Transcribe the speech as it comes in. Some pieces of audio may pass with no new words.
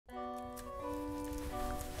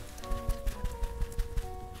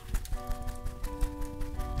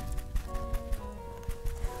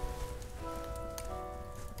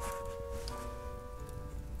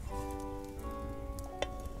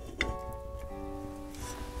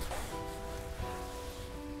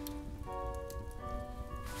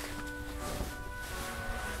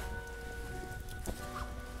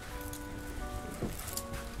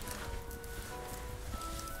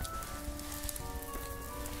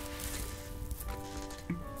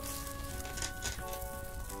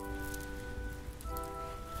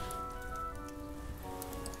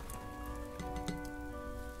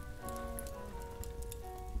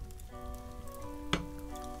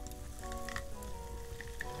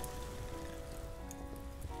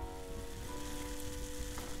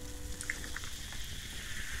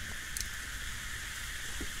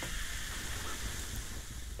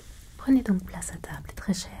Prenez donc place à table,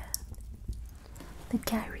 très cher. The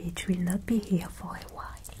carriage will not be here for a while,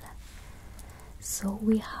 so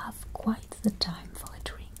we have quite the time for a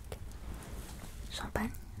drink.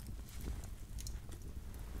 Champagne?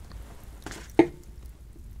 There.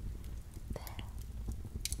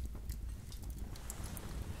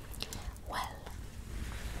 Well,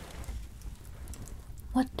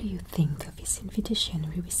 what do you think of this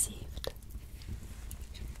invitation we received?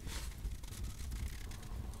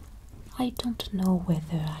 I don't know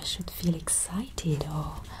whether I should feel excited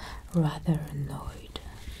or rather annoyed.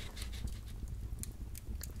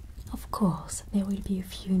 Of course, there will be a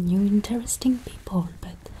few new interesting people,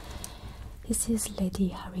 but this is Lady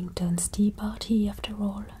Harrington's tea party after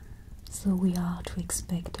all, so we are to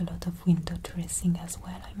expect a lot of window dressing as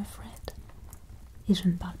well, I'm afraid. Et je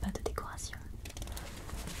ne parle pas de décoration.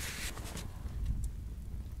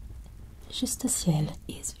 Juste ciel,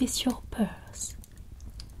 is this your purse?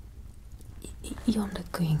 You're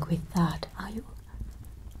not going with that, are you?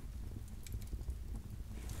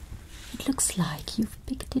 It looks like you've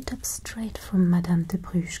picked it up straight from Madame de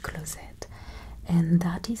Bruges' closet, and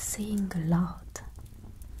that is saying a lot.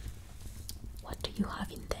 What do you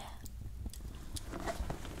have in there?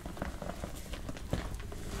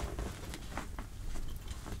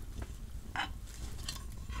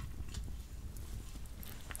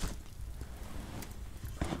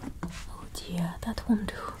 Oh dear, that won't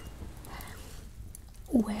do.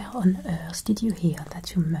 Where on earth did you hear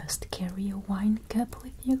that you must carry a wine cup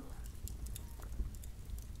with you?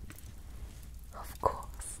 Of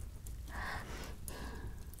course.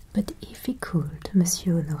 But if he could,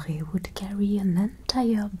 Monsieur Honoré would carry an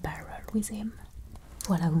entire barrel with him.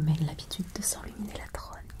 Voilà où mène l'habitude de s'enluminer la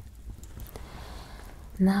trogne.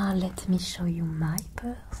 Now let me show you my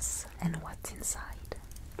purse and what's inside.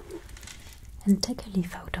 And take a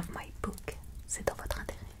leaf out of my book. C'est dans votre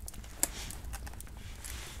intérêt.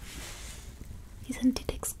 Isn't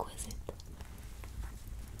it exquisite?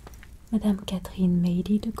 Madame Catherine made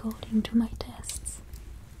it according to my tests.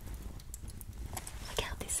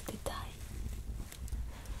 Regardez ce détail.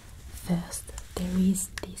 First, there is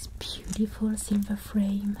this beautiful silver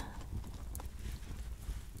frame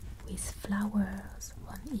with flowers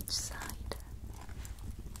on each side.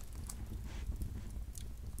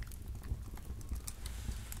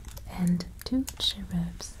 And two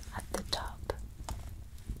cherubs at the top.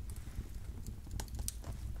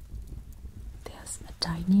 A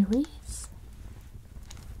tiny wreath,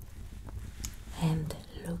 and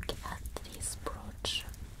look at this brooch.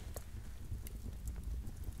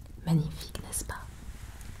 Magnifique, n'est-ce pas?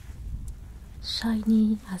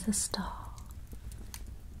 Shiny as a star.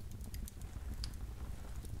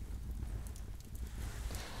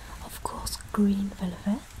 Of course, green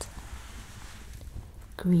velvet.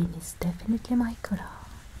 Green is definitely my color.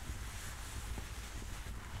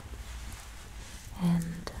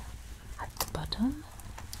 And at the bottom,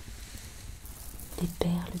 des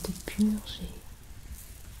perles de purgé.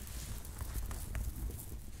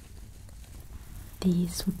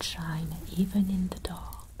 These would shine even in the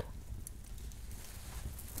dark.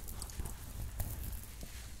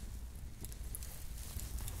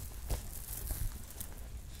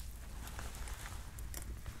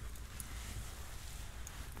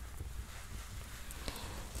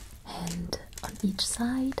 And on each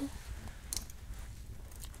side,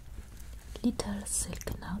 little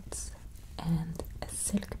silk knots and a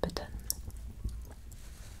silk button.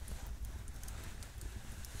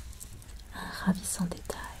 Un ravissant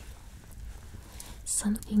détail.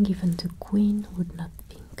 Something even the Queen would not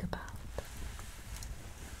think about.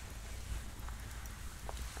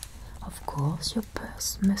 Of course, your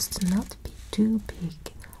purse must not be too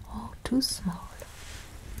big or too small.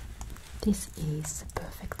 This is the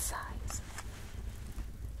perfect size.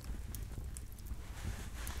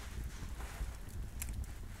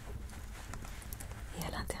 Et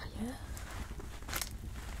à l'intérieur,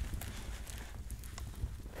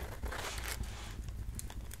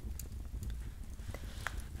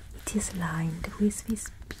 it is lined with this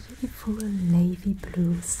beautiful navy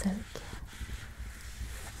blue silk.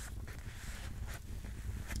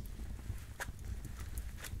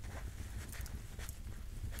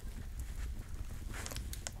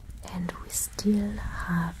 And we still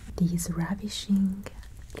have these ravishing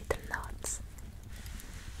little knots.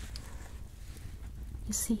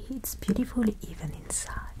 You see, it's beautiful even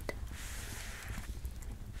inside.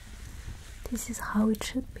 This is how it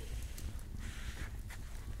should be.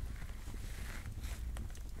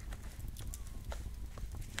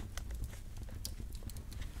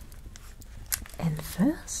 And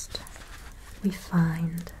first, we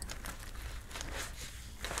find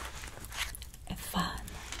a fan.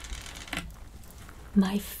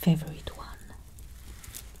 My favorite one,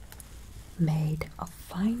 made of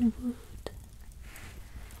fine wood.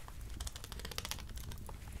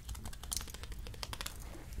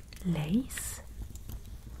 Lace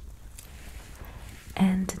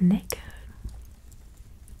and nacre.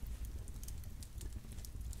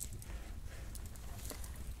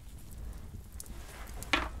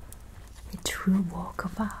 A true work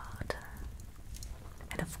of art.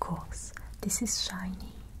 And of course, this is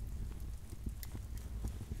shiny.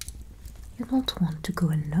 You don't want to go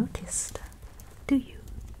unnoticed, do you?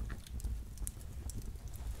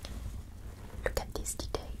 Look at these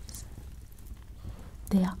details.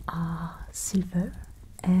 There are silver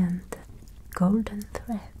and golden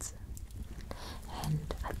threads.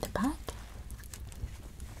 And at the back,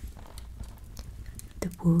 the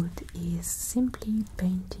wood is simply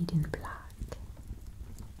painted in black.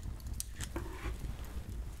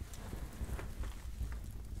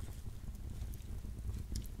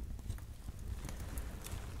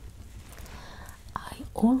 I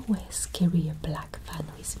always carry a black fan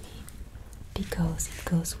with me because it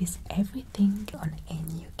goes with everything on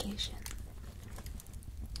any occasion.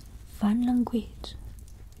 Fan language.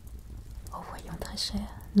 Oh voyons très cher,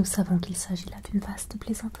 nous savons qu'il s'agit là d'une vaste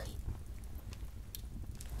plaisanterie.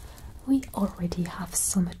 We already have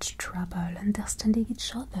so much trouble understanding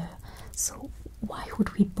each other, so why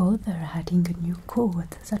would we bother adding a new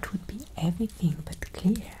code that would be everything but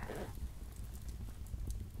clear?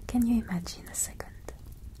 Can you imagine a second?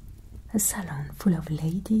 A salon full of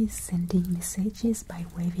ladies sending messages by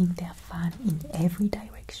waving their fan in every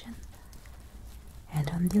direction. And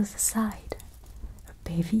on the other side, a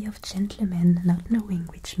bevy of gentlemen not knowing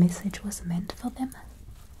which message was meant for them.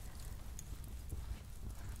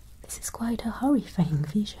 This is quite a horrifying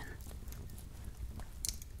vision.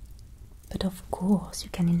 But of course you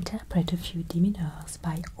can interpret a few demeanors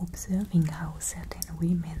by observing how certain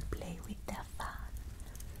women play with their fan.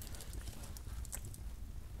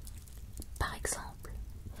 Par exemple,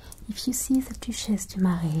 if you see the Duchesse du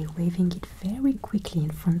Marais waving it very quickly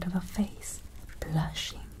in front of her face,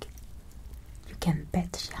 blushing, you can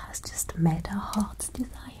bet she has just met her heart's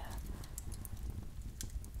desire.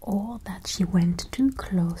 Or that she went too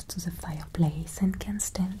close to the fireplace and can't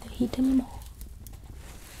stand the heat anymore.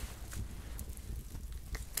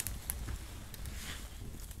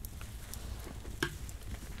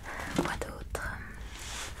 Quoi d'autre?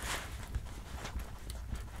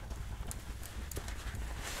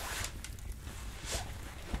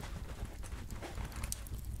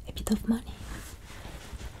 A bit of money.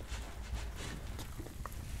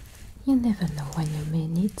 You never know when you may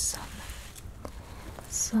need some.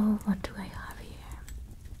 So what do I have here?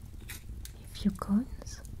 A few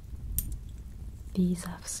coins. These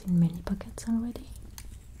I've seen many pockets already.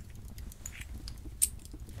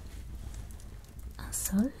 Un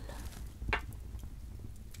sol.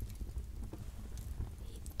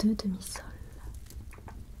 Et deux demi-sols.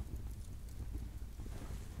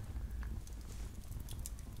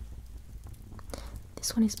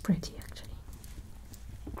 This one is pretty actually.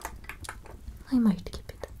 I might keep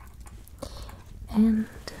it. And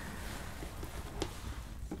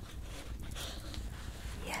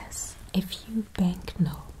yes, a few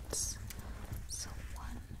banknotes. So 1,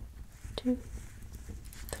 2,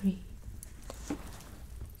 3,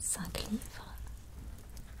 5 livres,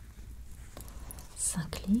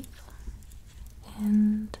 5 livres,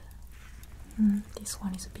 and this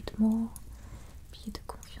one is a bit more. Billet de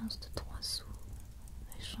confiance de 3 sous,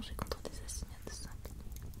 échangé contre des assignats de 5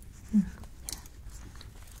 livres.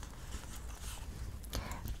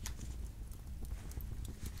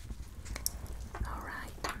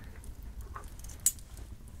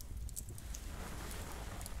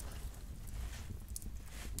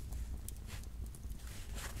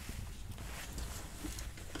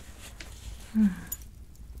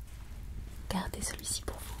 Gardez celui-ci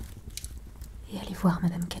pour vous et allez voir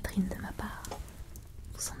Madame Catherine de ma part.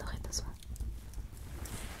 Vous en aurez besoin.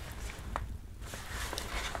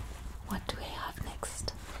 What do I have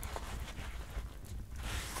next?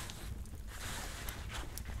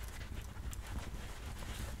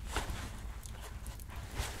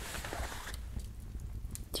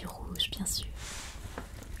 Du rouge, bien sûr.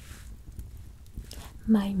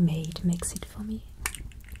 My maid makes it for me.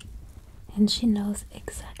 And she knows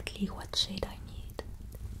exactly what shade I need.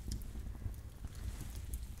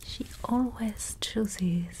 She always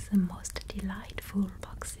chooses the most delightful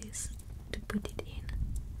boxes to put it in.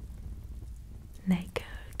 Nacre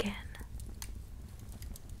again.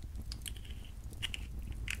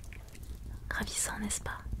 Ravissant, n'est-ce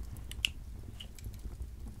pas?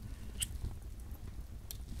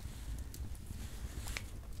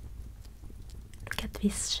 Look at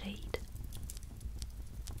this shade.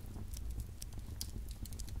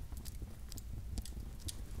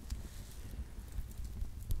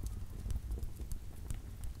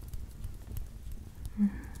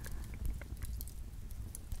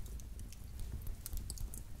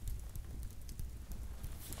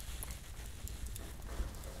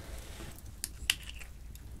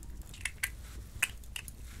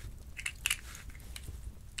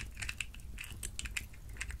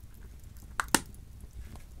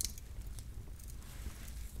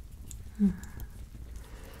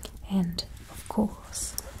 And of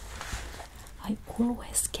course, I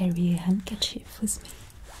always carry a handkerchief with me.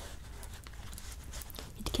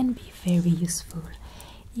 It can be very useful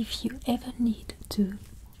if you ever need to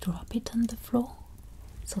drop it on the floor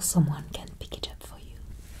so someone can pick it up for you.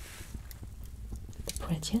 The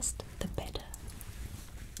prettiest, the better.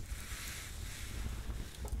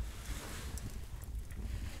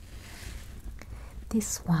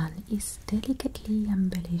 This one is delicately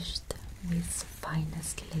embellished with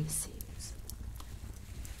finest laces.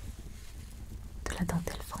 De la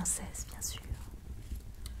dentelle française, bien sûr.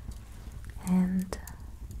 And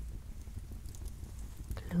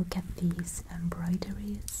look at these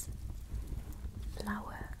embroideries,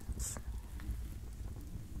 flowers.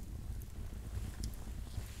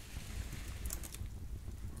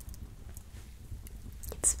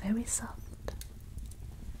 It's very soft.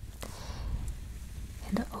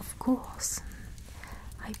 And of course,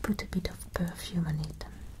 I put a bit of perfume on it.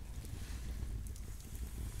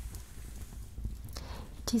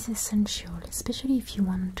 It is essential, especially if you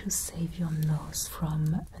want to save your nose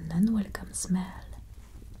from an unwelcome smell.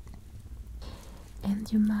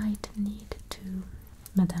 And you might need to.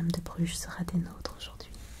 Madame de Bruges sera des nôtres aujourd'hui.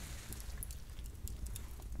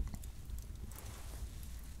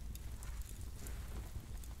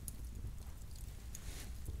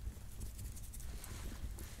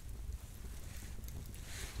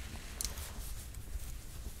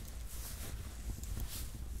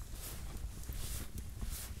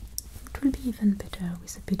 It will be even better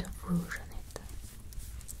with a bit of rouge on it.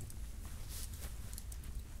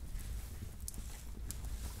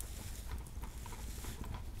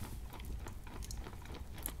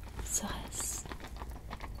 Serait-ce?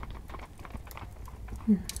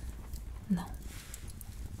 Non.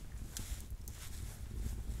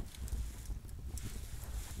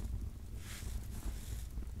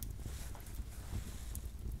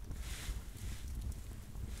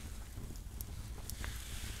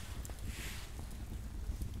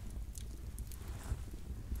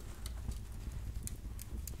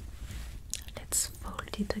 Let's fold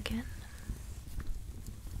it again.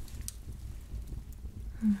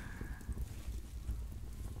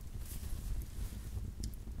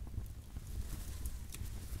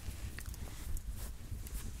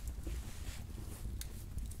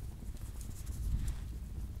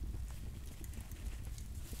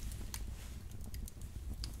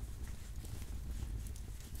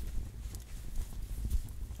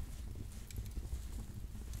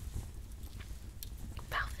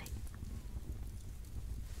 Parfait.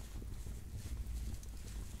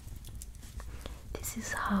 This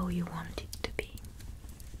is how you want it to be.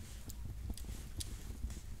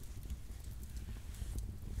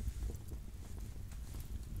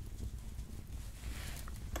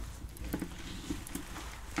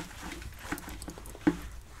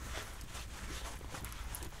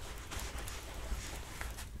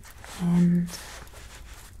 And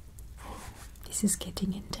this is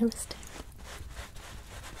getting interesting.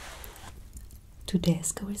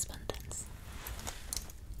 Today's correspondence.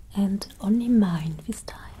 And only mine this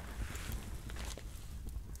time.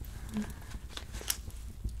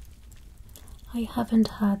 I haven't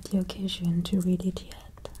had the occasion to read it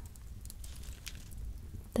yet.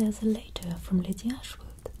 There's a letter from Lady Ashwood.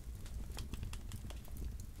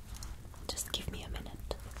 Just give me a minute.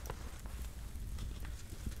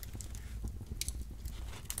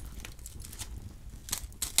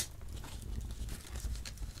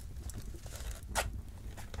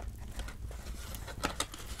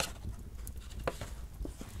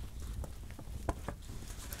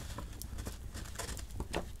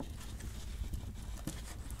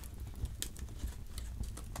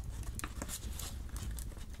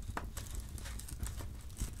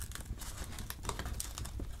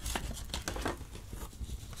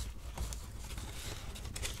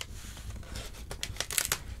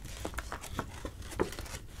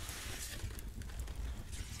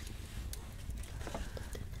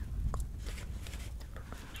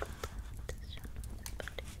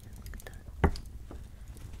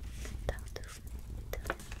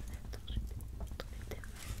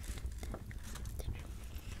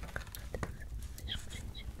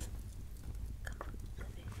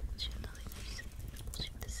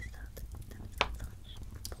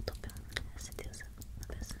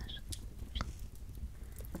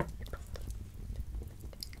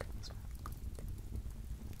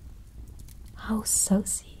 How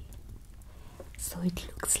saucy! So it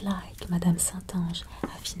looks like Madame Saint-Ange a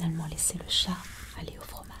finalement laissé le chat aller au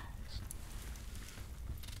fromage.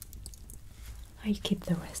 I'll keep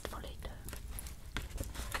the rest for later.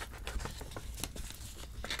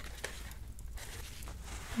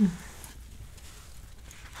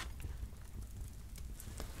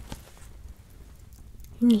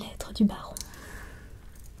 Une lettre du baron.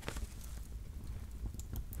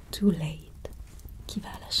 Too late, qui va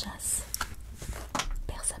à la chasse,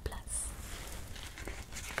 perd sa place.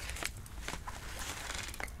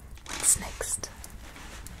 What's next?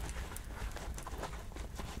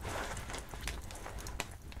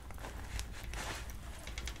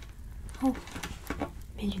 Oh,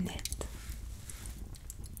 mes lunettes.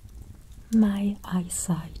 My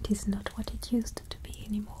eyesight is not what it used to be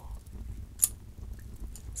anymore.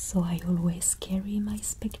 So I always carry my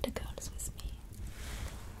spectacles with me.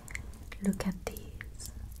 Look at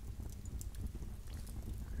these.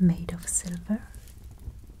 Made of silver,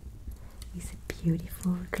 with a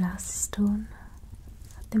beautiful glass stone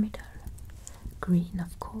at the middle. Green,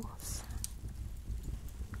 of course.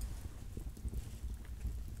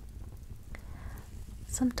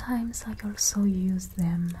 Sometimes I also use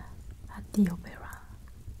them at the opera.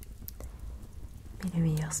 Mais les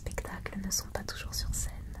meilleurs spectacles ne sont pas toujours sur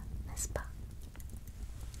scène, n'est-ce pas?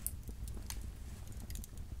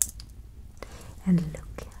 And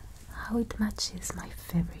look how it matches my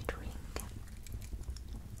favorite ring.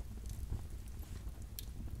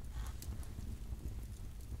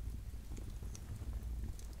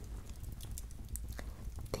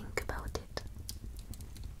 Think about it.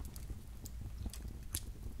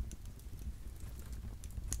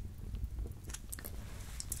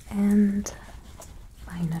 And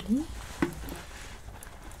finally,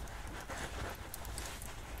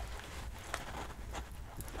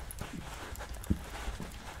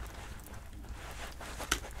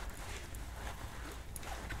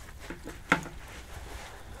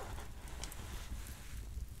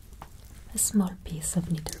 a small piece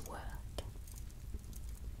of needlework.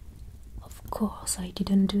 Of course, I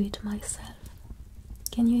didn't do it myself.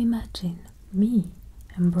 Can you imagine me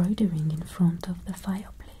embroidering in front of the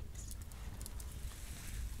fireplace?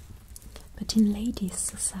 But in ladies'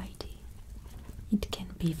 society, it can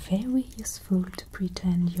be very useful to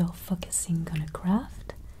pretend you're focusing on a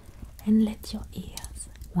craft and let your ears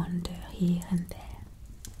wander here and there.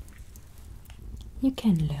 You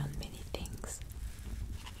can learn many things.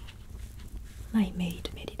 My maid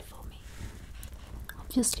made it for me.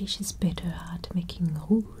 Obviously she's better at making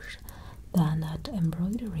rouge than at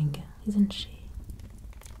embroidering, isn't she?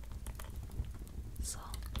 So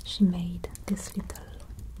she made this little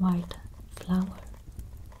white flower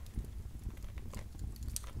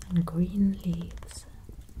and green leaves.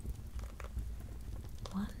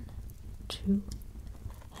 1, 2,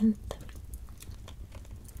 and 3.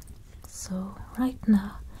 So right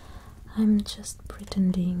now I'm just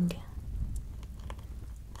pretending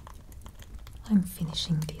I'm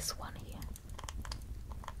finishing this one here.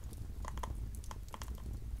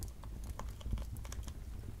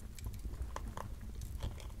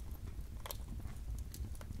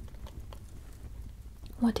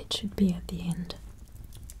 What it should be at the end,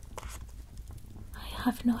 I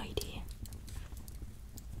have no idea.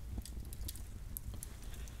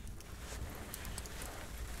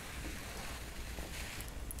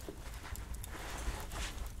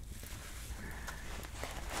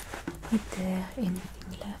 Is there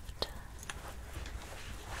anything left?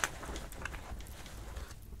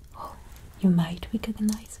 Oh, you might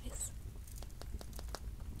recognize this.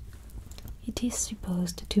 It is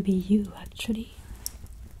supposed to be you, actually.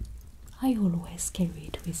 I always carry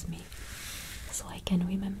it with me, so I can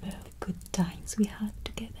remember the good times we had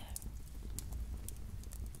together.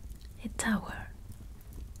 A tower,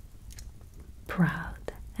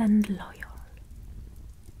 proud and loyal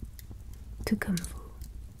to Kung Fu.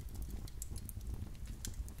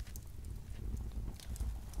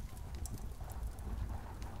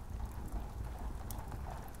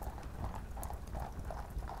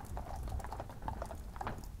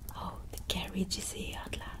 Oh, the carriage is here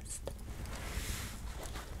at last.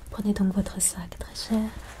 Prenez donc votre sac très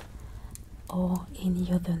cher, or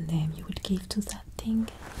any other name you would give to that thing.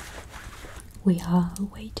 We are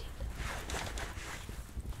awaited.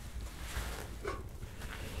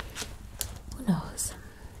 Who knows?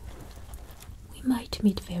 We might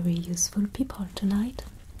meet very useful people tonight,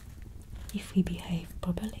 if we behave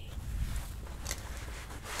properly.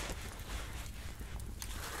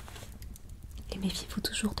 Et méfiez-vous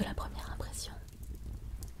toujours de la première.